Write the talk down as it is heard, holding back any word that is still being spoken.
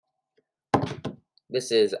This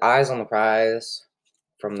is Eyes on the Prize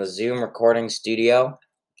from the Zoom recording studio.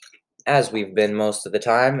 As we've been most of the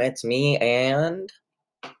time, it's me and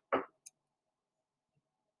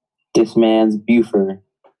This man's Buford.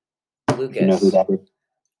 Lucas. You know who that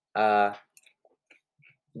is?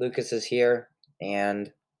 Lucas is here,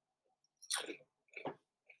 and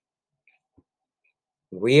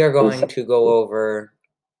we are going to go over.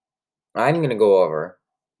 I'm going to go over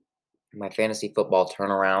my fantasy football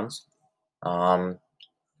turnarounds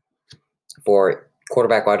for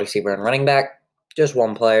quarterback, wide receiver, and running back. Just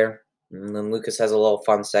one player. And then Lucas has a little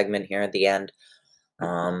fun segment here at the end.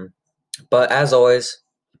 But as always,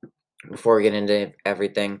 before we get into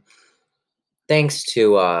everything, thanks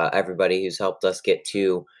to everybody who's helped us get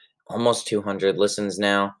to almost 200 listens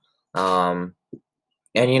now. And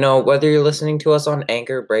whether you're listening to us on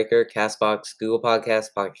Anchor, Breaker, Castbox, Google Podcasts,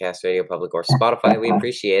 Podcast Radio Public, or Spotify, we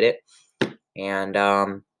appreciate it. And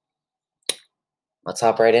let's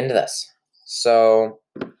hop right into this. So,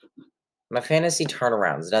 my fantasy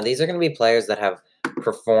turnarounds. Now, these are going to be players that have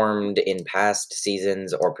performed in past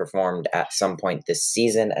seasons or performed at some point this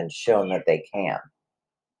season and shown that they can.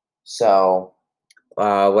 So,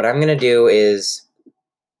 what I'm going to do is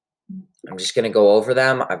I'm just going to go over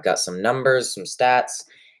them. I've got some numbers, some stats,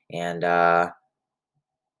 and I'll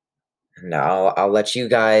let you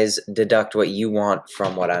guys deduct what you want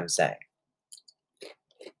from what I'm saying.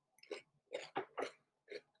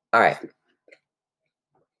 All right.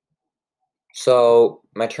 So,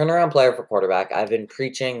 my turnaround player for quarterback, I've been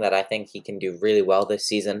preaching that I think he can do really well this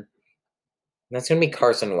season. And that's going to be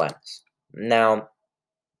Carson Wentz. Now,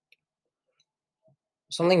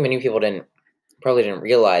 something many people probably didn't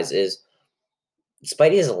realize is,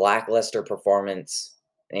 despite his lackluster performance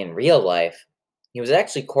in real life, he was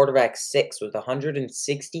actually quarterback 6 with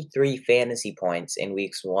 163 fantasy points in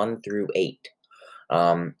weeks 1 through 8,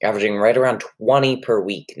 averaging right around 20 per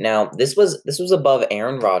week. Now, this was above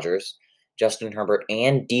Aaron Rodgers, Justin Herbert,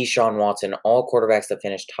 and Deshaun Watson, all quarterbacks that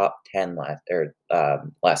finished top 10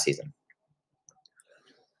 last season.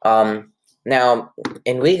 Now,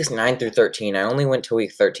 in weeks 9 through 13, I only went to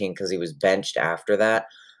week 13 because he was benched after that.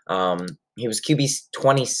 He was QB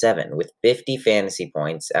 27 with 50 fantasy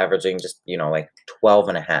points, averaging just, 12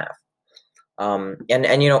 and a half.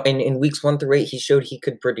 In weeks 1 through 8, he showed he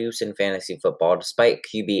could produce in fantasy football despite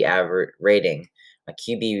QB rating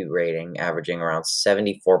averaging around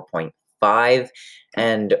 74.5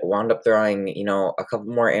 and wound up throwing, a couple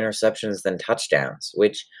more interceptions than touchdowns,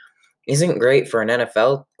 which isn't great for an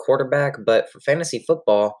NFL quarterback, but for fantasy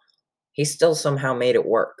football, he still somehow made it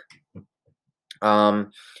work.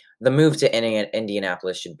 The move to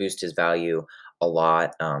Indianapolis should boost his value a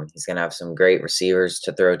lot. He's going to have some great receivers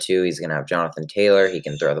to throw to. He's going to have Jonathan Taylor. He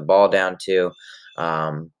can throw the ball down to.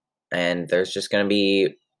 And there's just going to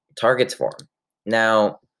be targets for him.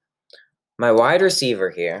 Now, my wide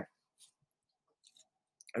receiver here,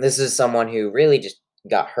 this is someone who really just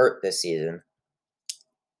got hurt this season.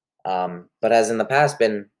 But has in the past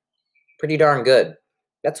been pretty darn good.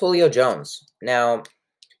 That's Julio Jones. Now,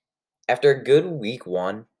 after a good week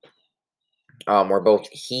 1, where both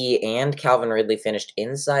he and Calvin Ridley finished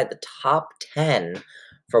inside the top 10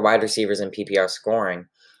 for wide receivers in PPR scoring,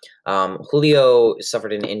 Julio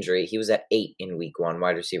suffered an injury. He was at 8 in week 1,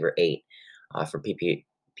 wide receiver 8 for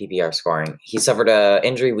PPR scoring. He suffered an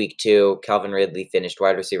injury week 2. Calvin Ridley finished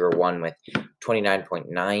wide receiver 1 with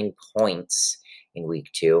 29.9 points in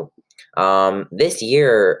week 2. This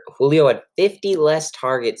year, Julio had 50 less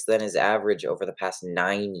targets than his average over the past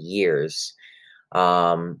 9 years.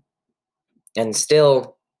 And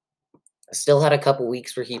still had a couple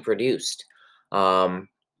weeks where he produced.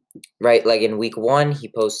 Right, like in week 1,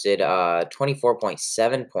 he posted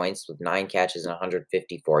 24.7 points with 9 catches and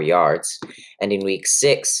 154 yards. And in week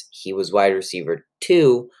 6, he was wide receiver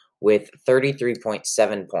 2 with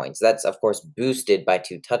 33.7 points. That's, of course, boosted by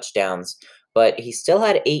 2 touchdowns, but he still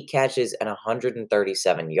had 8 catches and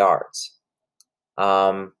 137 yards.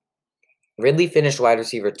 Ridley finished wide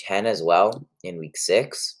receiver 10 as well in week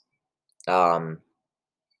 6.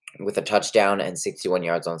 With a touchdown and 61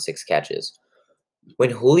 yards on 6 catches.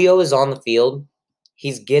 When Julio is on the field,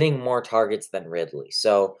 he's getting more targets than Ridley.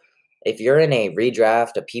 So if you're in a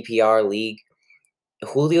redraft, a PPR league,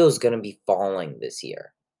 Julio is going to be falling this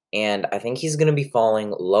year. And I think he's going to be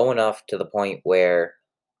falling low enough to the point where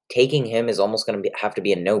taking him is almost going to have to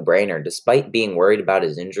be a no-brainer, despite being worried about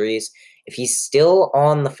his injuries. If he's still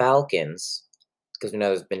on the Falcons, because we know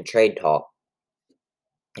there's been trade talk,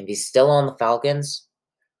 if he's still on the Falcons,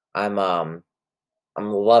 I'm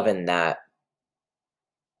loving that.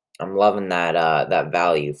 I'm loving that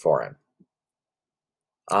value for him.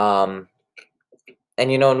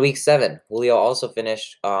 And in week 7, Julio also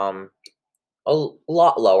finished a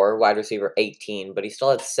lot lower, wide receiver 18, but he still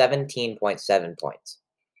had 17.7 points.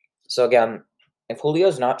 So again, if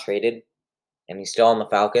Julio's not traded and he's still on the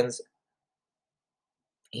Falcons,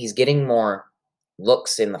 he's getting more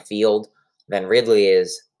looks in the field than Ridley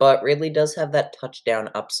is, but Ridley does have that touchdown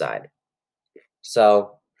upside.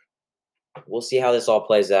 So we'll see how this all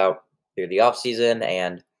plays out through the offseason,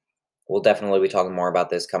 and we'll definitely be talking more about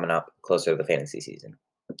this coming up closer to the fantasy season.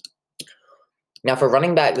 Now, for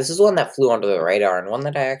running back, this is one that flew under the radar and one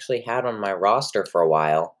that I actually had on my roster for a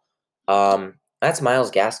while. That's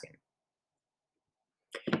Myles Gaskin.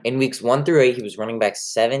 In weeks 1 through 8, he was running back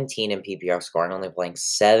 17 in PPR scoring, only playing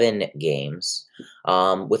 7 games,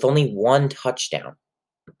 with only 1 touchdown.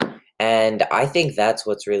 And I think that's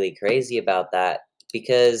what's really crazy about that,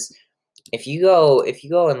 because if you go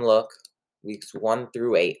and look weeks 1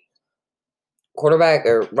 through 8, quarterback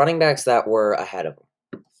or running backs that were ahead of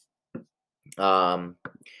him.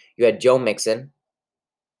 You had Joe Mixon,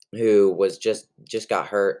 who was just got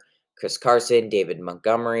hurt. Chris Carson, David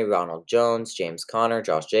Montgomery, Ronald Jones, James Conner,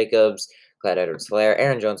 Josh Jacobs, Clyde Edwards-Helaire,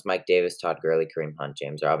 Aaron Jones, Mike Davis, Todd Gurley, Kareem Hunt,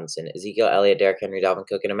 James Robinson, Ezekiel Elliott, Derrick Henry, Dalvin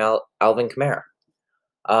Cook, and Alvin Kamara.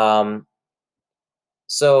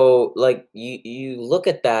 So like you look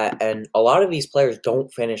at that, and a lot of these players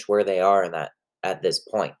don't finish where they are in that at this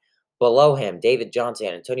point. Below him, David Johnson,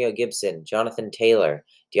 Antonio Gibson, Jonathan Taylor,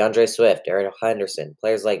 DeAndre Swift, Eric Henderson,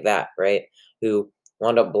 players like that, right? Who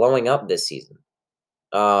wound up blowing up this season.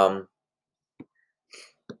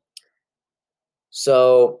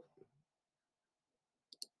 So,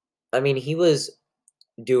 I mean, he was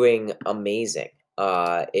doing amazing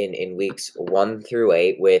in weeks 1 through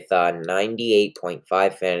 8 with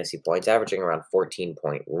 98.5 fantasy points, averaging around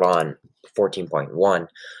 14.1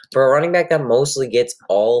 for a running back that mostly gets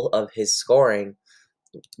all of his scoring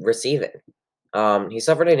receiving. He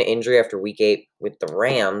suffered an injury after week 8 with the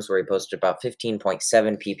Rams, where he posted about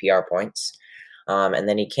 15.7 PPR points. And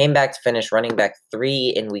then he came back to finish running back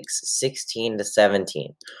 3 in weeks 16 to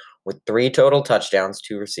 17 with 3 total touchdowns,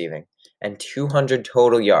 2 receiving, and 200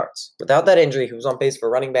 total yards. Without that injury, he was on pace for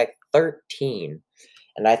running back 13.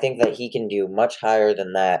 And I think that he can do much higher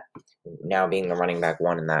than that, now being the running back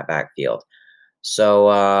 1 in that backfield. So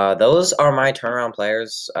those are my turnaround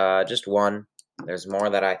players. Just one. There's more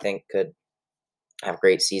that I think could have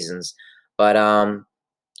great seasons. But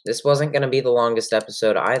this wasn't going to be the longest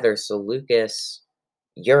episode either. So, Lucas,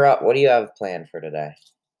 you're up. What do you have planned for today?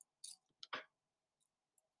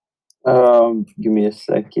 Give me a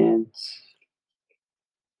second.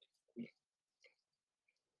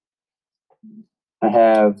 I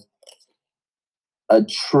have a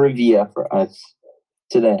trivia for us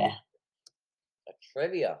today. A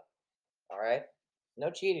trivia. All right. No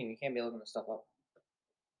cheating. You can't be looking this stuff up.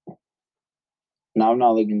 No, I'm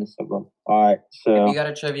not looking this stuff up. All right. So if you got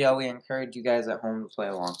a trivia, we encourage you guys at home to play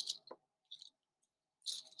along.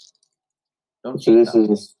 Don't cheat. So this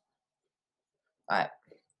is. All right.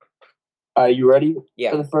 Are you ready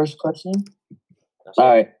Yeah. for the first question? All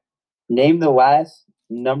right. Name the last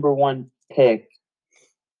number 1 pick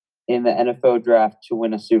in the NFL draft to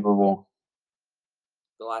win a Super Bowl.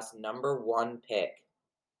 The last number 1 pick.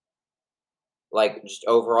 Like, just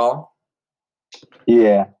overall?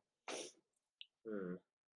 Yeah.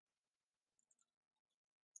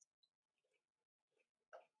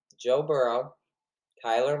 Joe Burrow,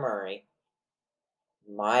 Kyler Murray,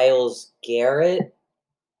 Myles Garrett.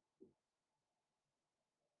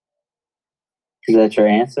 Is that your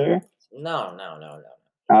answer? No.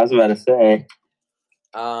 I was about to say.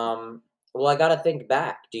 Well, I gotta think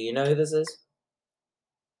back. Do you know who this is?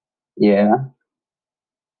 Yeah.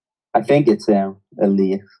 I think it's him, at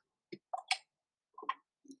least.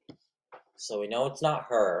 So we know it's not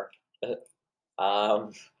her.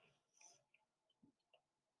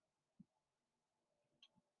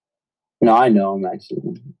 No, I know him,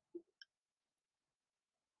 actually.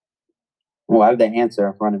 Well, I have the answer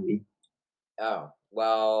in front of me. Oh,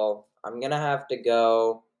 well, I'm going to have to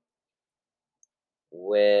go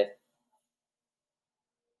with...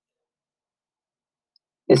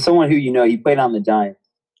 It's someone who you know. He played on the Giants.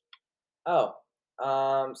 Oh,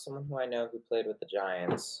 someone who I know who played with the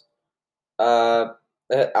Giants. I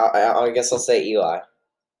guess I'll say Eli.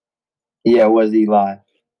 Yeah, it was Eli.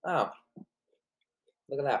 Oh,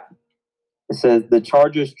 look at that. It says the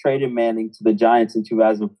Chargers traded Manning to the Giants in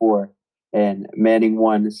 2004, and Manning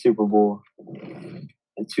won the Super Bowl and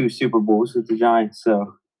 2 Super Bowls with the Giants.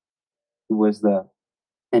 So it was I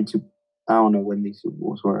don't know when these Super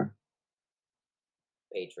Bowls were.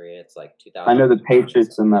 Patriots, like 2000. I know the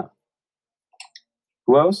Patriots and the.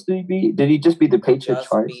 Who else did he beat? Did he just beat the Patriots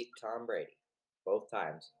twice? Beat Tom Brady. Both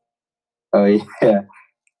times. Oh, yeah.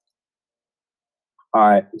 All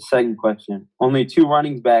right, second question. Only 2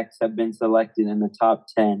 running backs have been selected in the top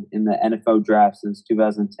 10 in the NFL draft since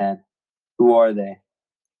 2010. Who are they?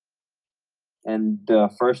 And the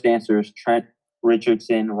first answer is Trent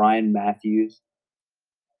Richardson, Ryan Matthews.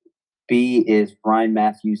 B is Ryan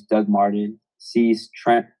Matthews, Doug Martin. C is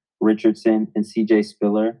Trent Richardson and CJ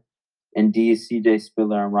Spiller. And D is CJ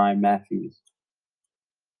Spiller and Ryan Matthews.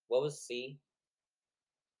 What was C?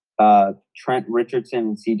 Trent Richardson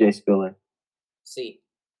and CJ Spiller. C.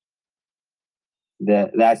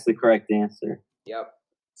 That's the correct answer. Yep.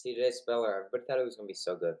 CJ Spiller. Everybody thought it was going to be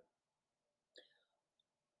so good.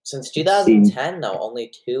 Since 2010, though,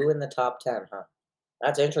 only 2 in the top 10, huh?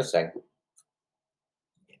 That's interesting.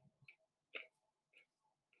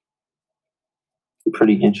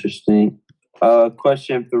 Pretty interesting.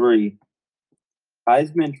 Question 3.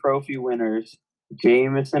 Heisman Trophy winners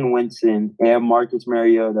Jameson Winston and Marcus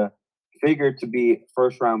Mariota figured to be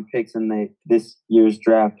first-round picks in this year's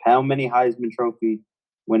draft. How many Heisman Trophy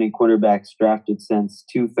winning quarterbacks drafted since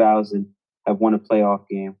 2000 have won a playoff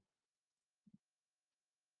game?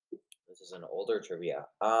 This is an older trivia.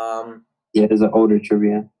 Yeah, it is an older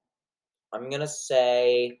trivia. I'm gonna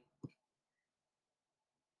say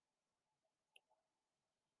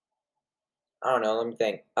I don't know. Let me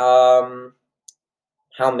think.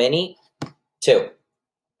 How many? 2.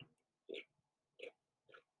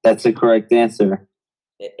 That's the correct answer.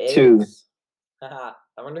 It is. 2. Haha.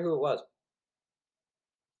 I wonder who it was.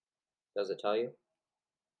 Does it tell you?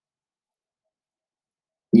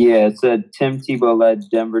 Yeah, it said Tim Tebow led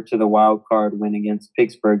Denver to the wild card win against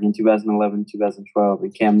Pittsburgh in 2011-2012,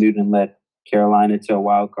 and Cam Newton led Carolina to a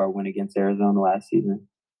wild card win against Arizona last season.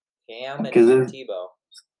 Cam and Tim Tebow.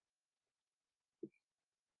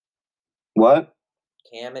 What?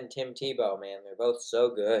 Cam and Tim Tebow, man. They're both so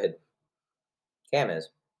good. Cam is.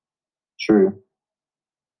 True.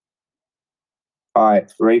 All right,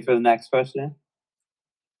 ready for the next question?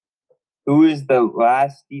 Who is the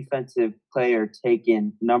last defensive player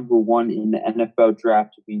taken number 1 in the NFL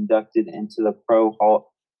draft to be inducted into the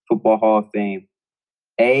Football Hall of Fame?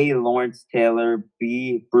 A. Lawrence Taylor,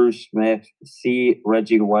 B. Bruce Smith, C.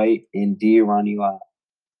 Reggie White, and D. Ronnie Lott.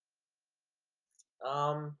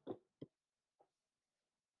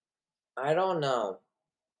 I don't know.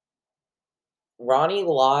 Ronnie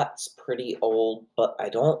Lott's pretty old, but I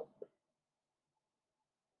don't.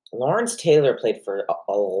 Lawrence Taylor played for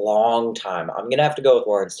a long time. I'm gonna have to go with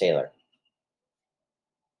Lawrence Taylor.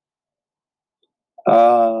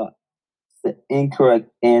 The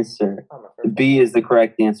incorrect answer. B is the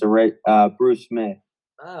correct answer, right? Bruce Smith.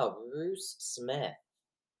 Oh, Bruce Smith.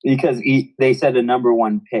 Because they said a number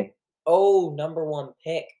 1 pick. Oh, number 1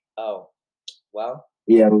 pick. Oh, well.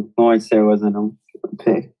 Yeah, Lawrence Taylor wasn't a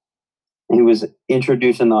pick. He was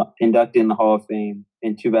inducted in the Hall of Fame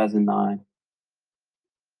in 2009.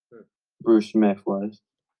 Bruce Smith was.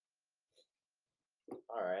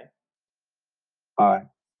 All right. All right.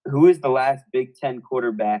 Who is the last Big Ten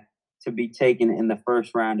quarterback to be taken in the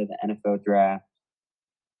first round of the NFL draft?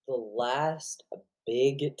 The last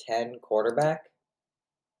Big Ten quarterback?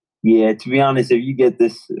 Yeah, to be honest, if you get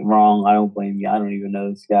this wrong, I don't blame you. I don't even know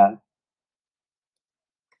this guy.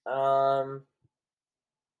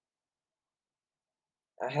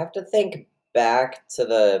 I have to think back to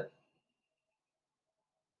the.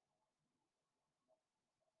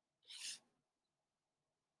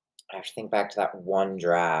 I have to think back to that one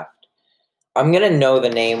draft. I'm gonna know the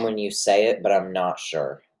name when you say it, but I'm not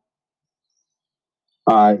sure.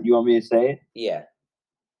 You want me to say it? Yeah.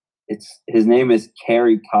 His name is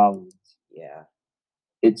Kerry Collins. Yeah.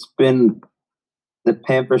 It's been the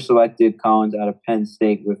Panthers selected Collins out of Penn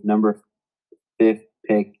State with number 5th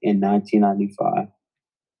pick in 1995.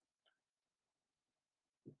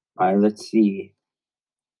 All right, let's see.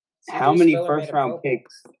 How many first round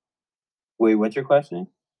picks? Wait, what's your question?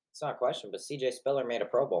 It's not a question, but CJ Spiller made a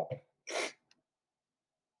Pro Bowl.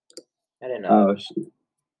 I didn't know. Oh, shoot.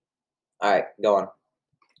 All right, go on.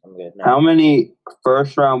 I'm good now. How many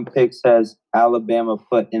first round picks has Alabama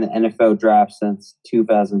put in the NFL draft since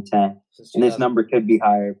 2010? And this number could be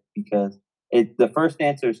higher because the first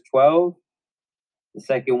answer is 12. The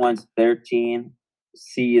second one's 13.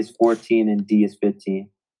 C is 14 and D is 15.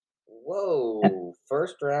 Whoa.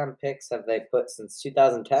 First round picks have they put since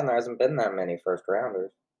 2010? There hasn't been that many first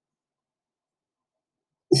rounders.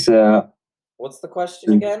 So, what's the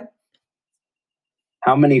question again?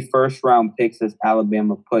 How many first round picks has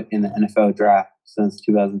Alabama put in the NFL draft since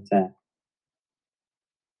 2010?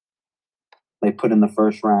 They put in the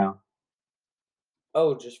first round.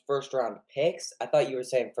 Oh, just first round picks? I thought you were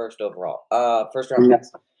saying first overall. First round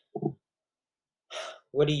picks.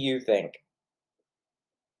 What do you think?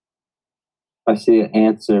 I see an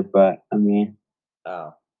answer, but I mean,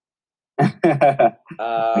 Oh. and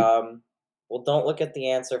Well, don't look at the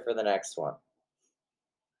answer for the next one.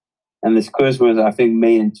 this quiz was, I think,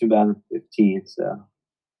 made in 2015. So,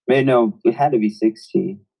 it had to be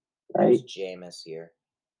 16, That was right? Jameis year.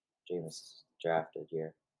 Jameis drafted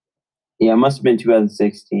year. Yeah, it must have been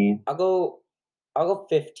 2016. I'll go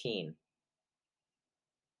 15.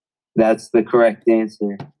 That's the correct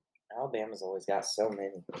answer. Alabama's always got so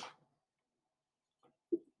many.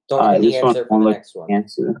 All Don't look right, at the this one answer for won't the look next one.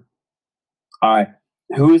 answer. All right,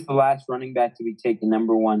 who is the last running back to be taken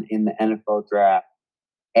number one in the NFL draft?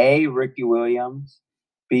 A. Ricky Williams,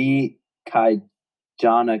 B.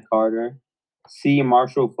 Kajana Carter, C.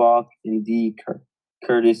 Marshall Falk, and D.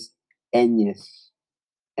 Curtis Enyes.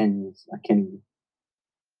 Enyes, I can't even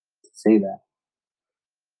say that.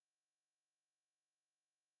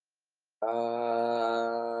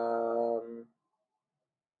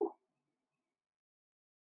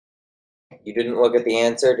 You didn't look at the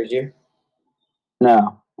answer, did you?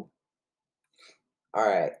 No, All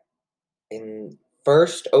right. In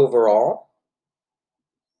first overall,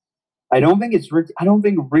 I don't think it's Rick. I don't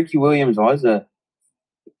think Ricky Williams was a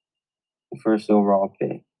first overall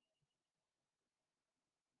pick.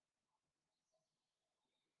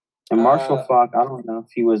 And Marshall Falk, I don't know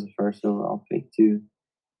if he was a first overall pick too.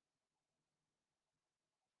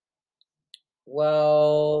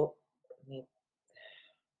 well,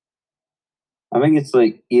 I think it's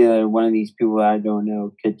like either one of these people I don't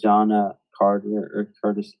know, Kajana Carter or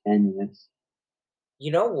Curtis Enyes.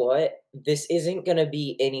 you know what? This isn't going to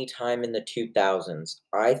be any time in the 2000s.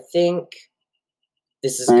 I think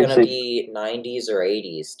this is going to be 90s or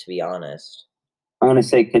 80s, to be honest. I'm gonna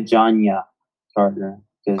say Kajanya Carter.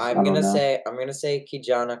 I'm gonna say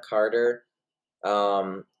Kijana Carter.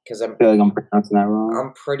 Because I feel like I'm pronouncing that wrong.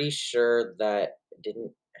 I'm pretty sure that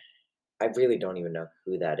didn't. I really don't even know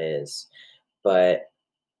who that is, but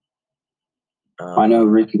I know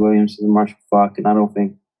Ricky Williams and Marshall Falk, and I don't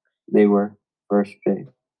think they were first pick.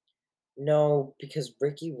 No, because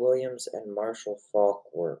Ricky Williams and Marshall Falk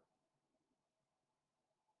were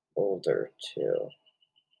older too.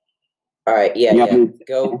 All right, yeah.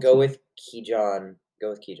 Go with Keyjon.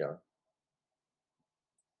 Go with Keyjon.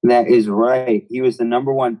 That is right. He was the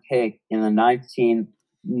number one pick in the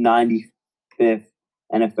 1995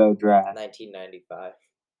 NFL draft. 1995.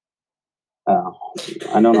 Oh,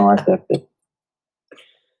 I don't know what that pick.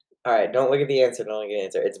 All right, don't look at the answer. Don't look at the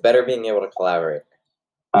answer. It's better being able to collaborate.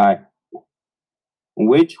 All right.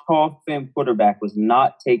 Which Hall of Fame quarterback was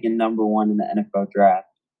not taken number one in the NFL draft?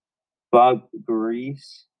 Bob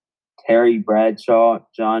Grease, Terry Bradshaw,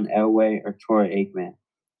 John Elway, or Troy Aikman?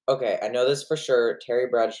 Okay, I know this for sure. Terry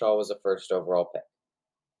Bradshaw was a first overall pick.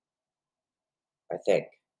 I think.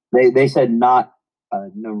 They said not a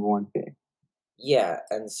number one pick. Yeah,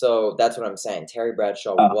 and so that's what I'm saying. Terry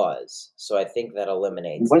Bradshaw was. So I think that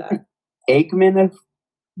eliminates that. Aikman,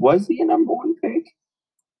 was he a number one pick?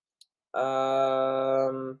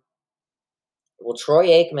 Well, Troy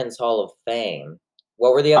Aikman's Hall of Fame.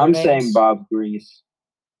 What were the other names? I'm saying Bob Grease.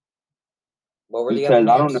 What were the other names?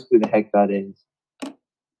 Because I don't know who the heck that is.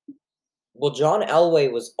 Well, John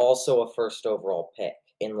Elway was also a first overall pick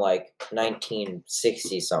in like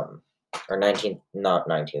 1960 something. Or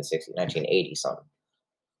 1980 something.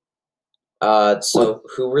 So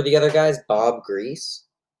who were the other guys? Bob Grease?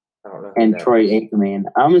 I don't know. And Troy Aikman.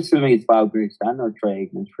 I'm assuming it's Bob Grease. I know Troy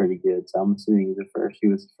Aikman's pretty good, so I'm assuming he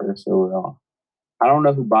was the first overall. I don't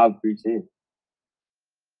know who Bob Grease is.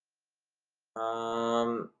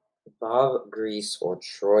 Bob Grease or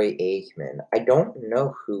Troy Aikman. I don't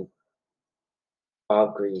know who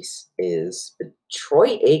Bob Grease is, but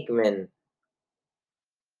Troy Aikman.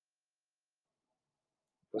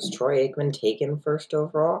 Was Troy Aikman taken first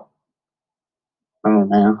overall? I don't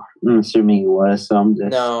know. I'm assuming he was, so I'm just.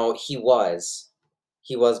 No, he was.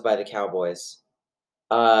 He was by the Cowboys.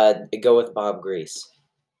 Go with Bob Grease.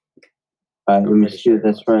 Let me see if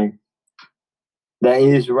that's right. That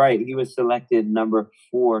is right. He was selected number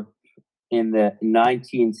 4 in the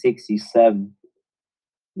 1967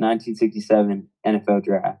 NFL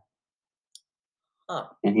draft. Huh.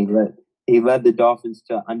 And he led the Dolphins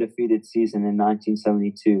to undefeated season in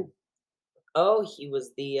 1972. Oh, he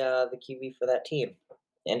was the QB for that team.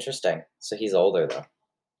 Interesting. So he's older though.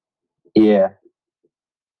 Yeah.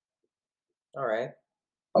 All right.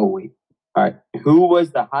 Oh wait. All right. Who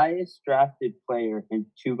was the highest drafted player in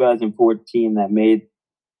 2014 that made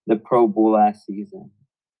the Pro Bowl last season?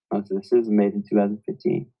 Oh, so this is made in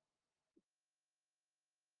 2015.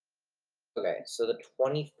 Okay, so the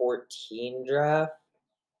 2014 draft.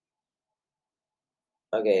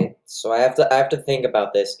 Okay, so I have to think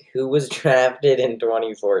about this. Who was drafted in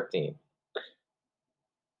 2014?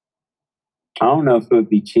 I don't know if it would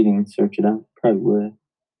be cheating to search it up. Probably would.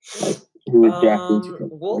 Like, who was drafted in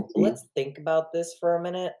Well, 2014? let's think about this for a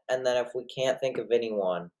minute, and then if we can't think of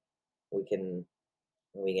anyone, we can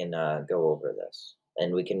go over this,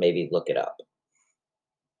 and we can maybe look it up.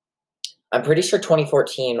 I'm pretty sure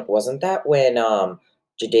 2014 wasn't that when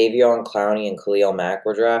Jadeveon Clowney and Khalil Mack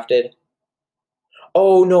were drafted?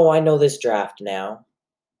 Oh no, I know this draft now.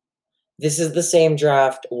 This is the same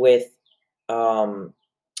draft with um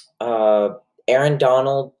Aaron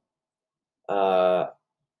Donald, uh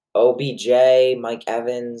OBJ, Mike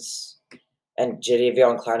Evans, and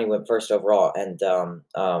Jadeveon Clowney went first overall, and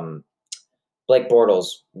Blake Bortles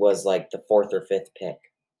was like the 4th or 5th pick.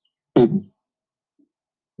 Mhm.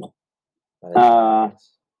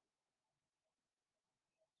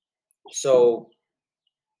 So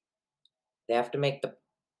they had to make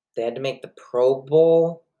the Pro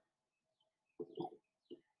Bowl.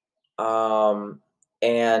 And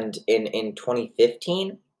in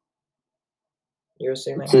 2015, you're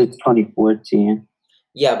assuming? It's 2014.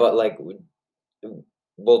 Yeah, but like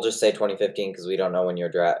we'll just say 2015 because we don't know when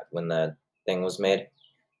when the thing was made.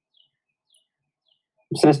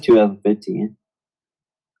 It says 2015.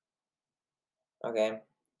 Okay.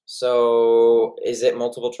 So is it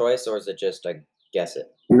multiple choice or is it just a guess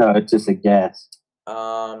it? No, it's just a guess.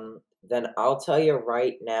 Then I'll tell you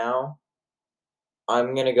right now,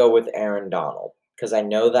 I'm gonna go with Aaron Donald because I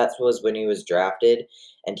know that was when he was drafted,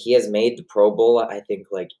 and he has made the Pro Bowl, I think,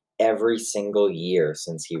 like every single year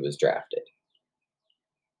since he was drafted.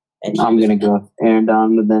 And I'm gonna go with Aaron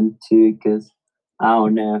Donald then too, because I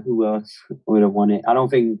don't know who else would have won it. I don't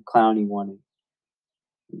think Clowney won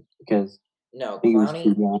it because no, he was too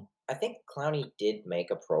Clowney. young. I think Clowney did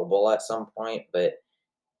make a Pro Bowl at some point, but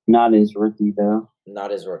Not his rookie though.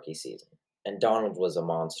 not his rookie season. And Donald was a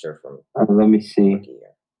monster from Let me see. rookie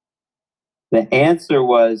year. The answer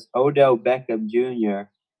was Odell Beckham Jr.,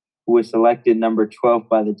 who was selected number 12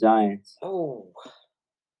 by the Giants. Oh.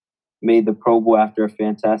 Made the Pro Bowl after a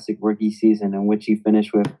fantastic rookie season in which he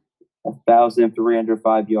finished with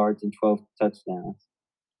 1,305 yards and 12 touchdowns.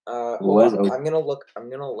 Hold on. I'm gonna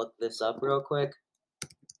look this up real quick.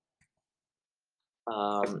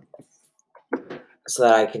 So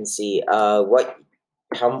that I can see what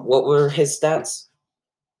were his stats?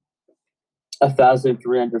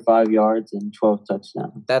 1,305 yards and 12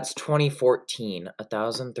 touchdowns. That's 2014.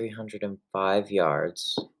 1,305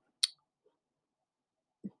 yards.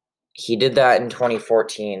 He did that in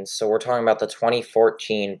 2014, so we're talking about the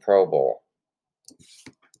 2014 Pro Bowl.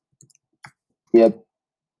 Yep.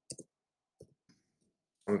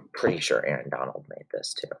 I'm pretty sure Aaron Donald made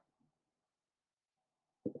this too.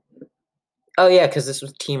 Oh yeah, because this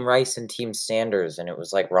was Team Rice and Team Sanders, and it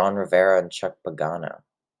was like Ron Rivera and Chuck Pagano.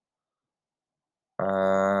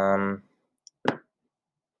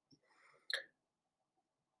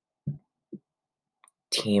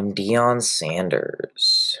 Team Deion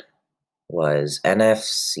Sanders was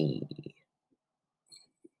NFC.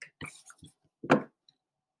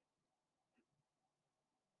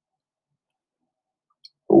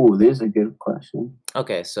 Oh, this is a good question.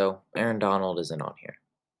 Okay, so Aaron Donald isn't on here.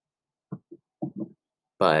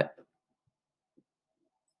 But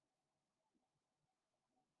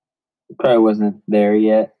probably wasn't there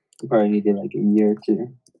yet. Probably needed like a year or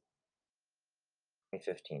two.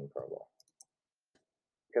 2015 Pro Bowl.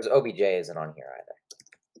 Because OBJ isn't on here either.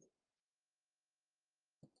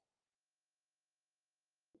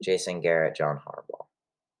 Jason Garrett, John Harbaugh.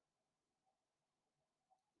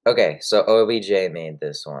 Okay, so OBJ made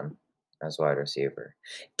this one as wide receiver.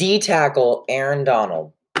 D tackle, Aaron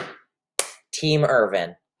Donald. Team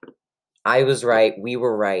Irvin. I was right. We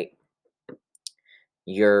were right.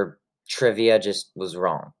 Your trivia just was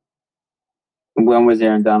wrong. When was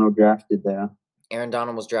Aaron Donald drafted, though? Aaron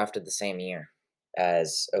Donald was drafted the same year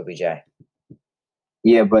as OBJ.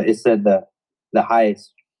 Yeah, but it said the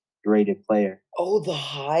highest rated player. Oh, the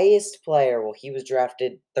highest player. Well, he was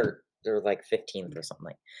drafted 3rd or like 15th or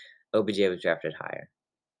something. OBJ was drafted higher.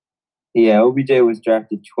 Yeah, OBJ was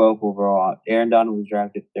drafted 12th overall. Aaron Donald was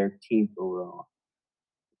drafted 13th overall.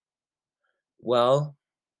 Well,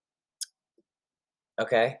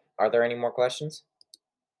 okay. Are there any more questions?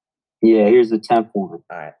 Yeah, here's the 10th one.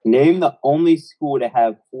 All right. Name the only school to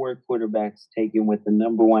have 4 quarterbacks taken with the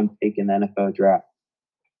number 1 pick in the NFL draft.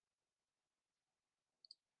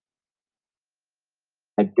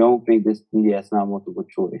 I don't think this. Yeah, it's not multiple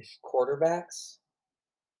choice. Quarterbacks?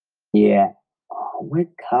 Yeah. Oh, what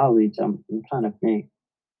college? I'm trying to think.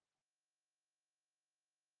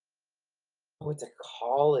 Oh, it's a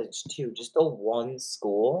college too. Just the one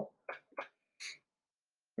school?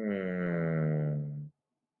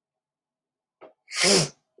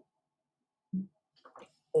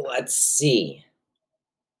 Let's see.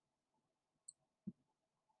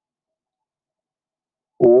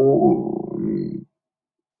 Oh,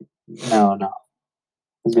 no. I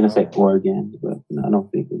was gonna say Oregon, but no, I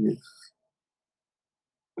don't think it is.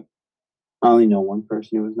 I only know one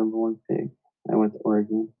person who was number one pick. I went to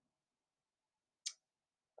Oregon.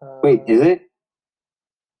 Wait, is it?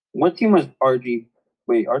 What team was RG?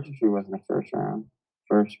 Wait, RG3 wasn't the first round.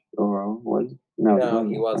 First overall was? No,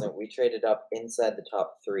 he wasn't. We traded up inside the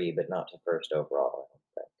top 3, but not to first overall.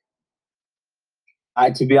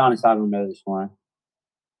 To be honest, I don't know this one.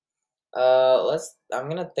 I'm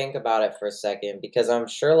gonna think about it for a second because I'm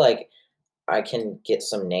sure like I can get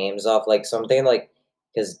some names off, like something like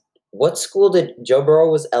because what school did Joe Burrow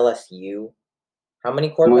was LSU? How many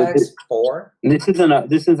quarterbacks? 4? This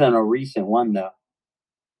isn't a recent one though.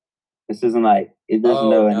 This isn't like it doesn't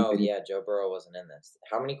know no, anybody. yeah, Joe Burrow wasn't in this.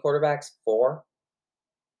 How many quarterbacks? 4?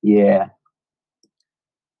 Yeah.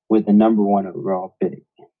 With the number one overall pick.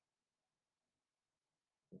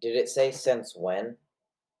 Did it say since when?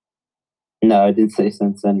 No, it didn't say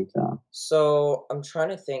since any time. So I'm trying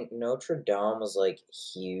to think. Notre Dame was like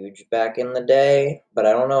huge back in the day, but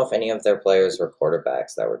I don't know if any of their players were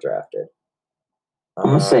quarterbacks that were drafted. I'm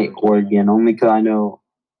gonna say Oregon only because I know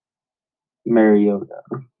Mariota.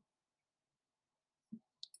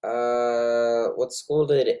 What school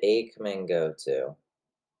did Aikman go to?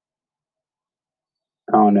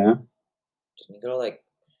 I don't know. Didn't he go to like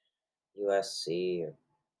USC or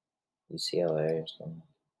UCLA or something?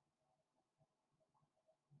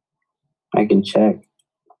 I can check.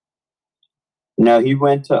 No, he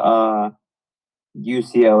went to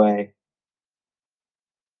UCLA.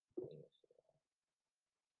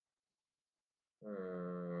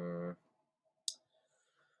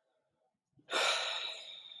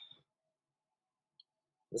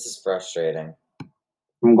 This is frustrating.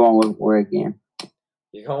 I'm going with Oregon.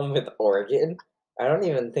 You're going with Oregon? I don't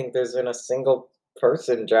even think there's been a single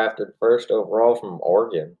person drafted first overall from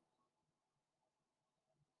Oregon.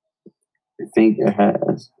 I think it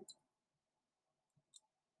has.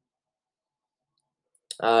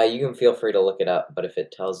 You can feel free to look it up, but if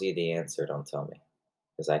it tells you the answer, don't tell me,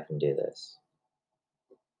 because I can do this.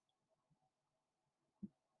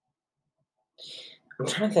 I'm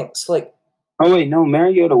trying to think. So, like, oh wait, no,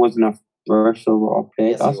 Mariota wasn't a first overall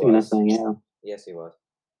pick. Yes, I was he thinking was. that thing, yeah. Yes, he was.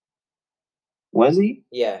 Was he?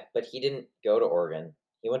 Yeah, but he didn't go to Oregon.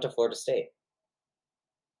 He went to Florida State.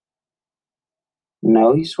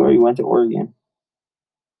 No, he swore he went to Oregon.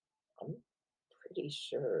 I'm pretty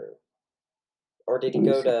sure. Or did he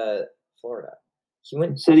go to Florida? He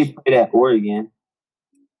went. He said he played at Oregon.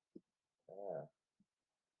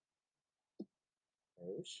 Are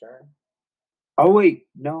you sure? Oh wait,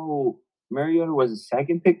 no. Mariota was the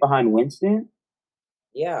second pick behind Winston?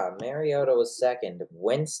 Yeah, Mariota was second.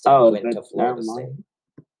 Winston went to Florida State.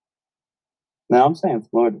 No, I'm saying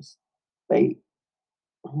Florida State.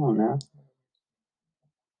 I don't know.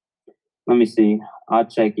 Let me see. I'll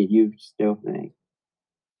check it. You still think?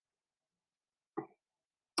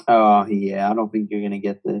 Oh yeah, I don't think you're gonna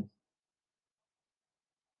get this.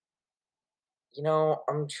 You know,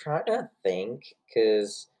 I'm trying to think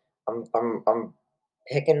because I'm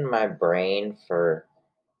picking my brain for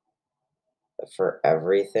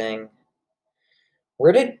everything.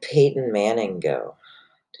 Where did Peyton Manning go?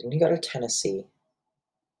 Didn't he go to Tennessee?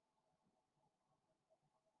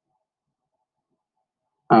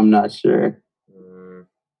 I'm not sure.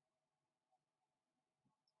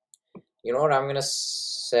 You know what I'm gonna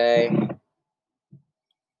say?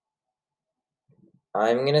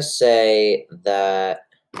 I'm gonna say that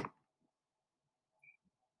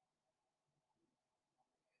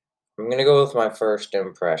I'm gonna go with my first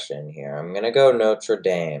impression here. I'm gonna go Notre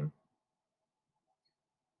Dame.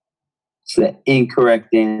 It's the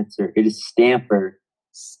incorrect answer. It is Stanford.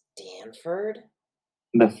 Stanford?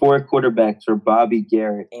 The 4 quarterbacks were Bobby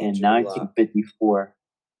Garrett in 1954,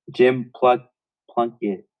 Jim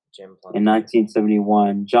Plunkett in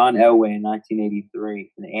 1971, John Elway in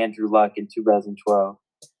 1983, and Andrew Luck in 2012.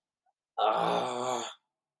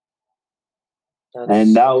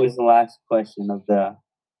 And that was the last question of the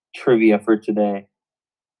trivia for today.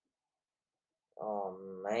 Oh,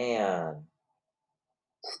 man.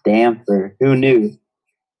 Stanford. Who knew?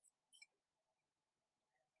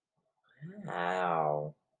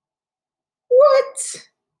 Wow. What?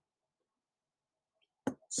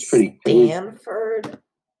 It's pretty crazy. Stanford?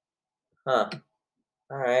 Huh.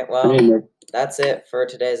 All right. Well, that's it for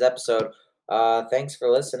today's episode. Thanks for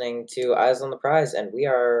listening to Eyes on the Prize, and we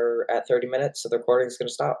are at 30 minutes, so the recording's going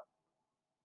to stop.